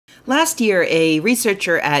Last year, a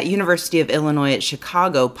researcher at University of Illinois at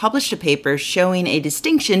Chicago published a paper showing a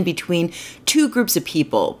distinction between two groups of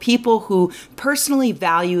people: people who personally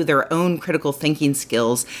value their own critical thinking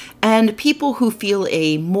skills and people who feel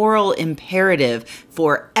a moral imperative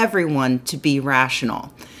for everyone to be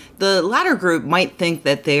rational. The latter group might think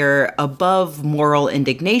that they're above moral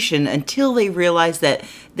indignation until they realize that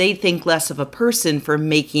they think less of a person for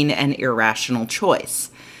making an irrational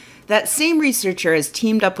choice. That same researcher has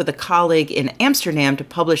teamed up with a colleague in Amsterdam to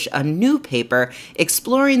publish a new paper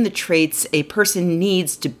exploring the traits a person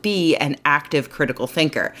needs to be an active critical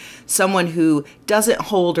thinker, someone who doesn't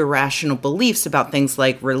hold irrational beliefs about things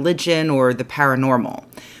like religion or the paranormal.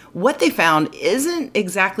 What they found isn't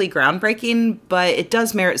exactly groundbreaking, but it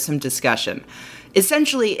does merit some discussion.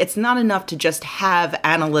 Essentially, it's not enough to just have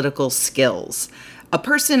analytical skills. A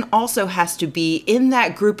person also has to be in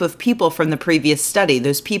that group of people from the previous study,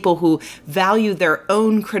 those people who value their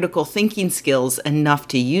own critical thinking skills enough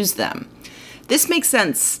to use them. This makes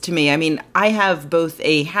sense to me. I mean, I have both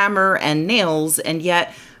a hammer and nails, and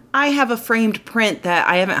yet I have a framed print that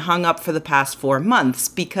I haven't hung up for the past 4 months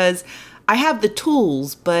because I have the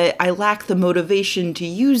tools, but I lack the motivation to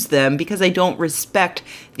use them because I don't respect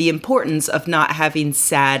the importance of not having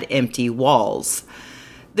sad, empty walls.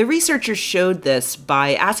 The researchers showed this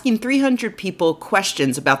by asking 300 people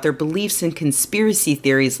questions about their beliefs in conspiracy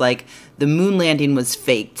theories like the moon landing was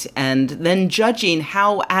faked, and then judging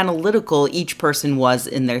how analytical each person was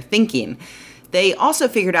in their thinking. They also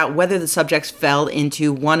figured out whether the subjects fell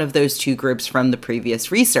into one of those two groups from the previous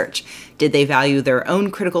research. Did they value their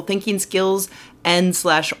own critical thinking skills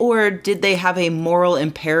or did they have a moral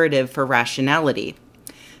imperative for rationality?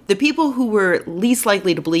 The people who were least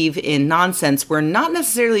likely to believe in nonsense were not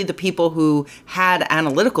necessarily the people who had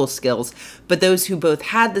analytical skills, but those who both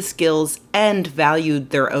had the skills and valued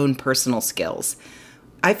their own personal skills.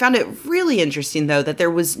 I found it really interesting, though, that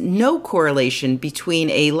there was no correlation between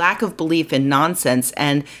a lack of belief in nonsense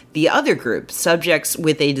and the other group, subjects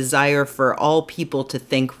with a desire for all people to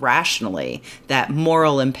think rationally, that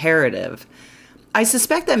moral imperative. I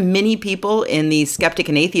suspect that many people in the skeptic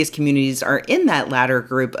and atheist communities are in that latter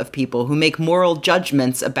group of people who make moral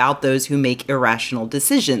judgments about those who make irrational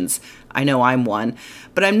decisions. I know I'm one,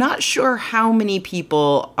 but I'm not sure how many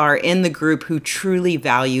people are in the group who truly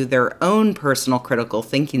value their own personal critical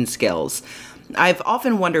thinking skills. I've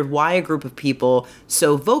often wondered why a group of people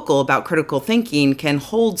so vocal about critical thinking can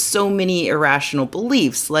hold so many irrational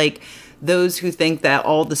beliefs, like those who think that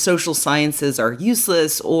all the social sciences are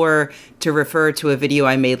useless, or, to refer to a video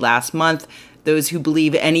I made last month, those who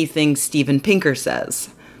believe anything Steven Pinker says.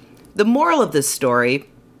 The moral of this story,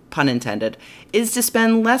 pun intended, is to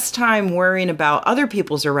spend less time worrying about other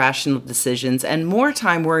people's irrational decisions and more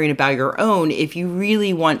time worrying about your own if you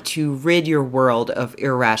really want to rid your world of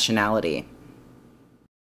irrationality.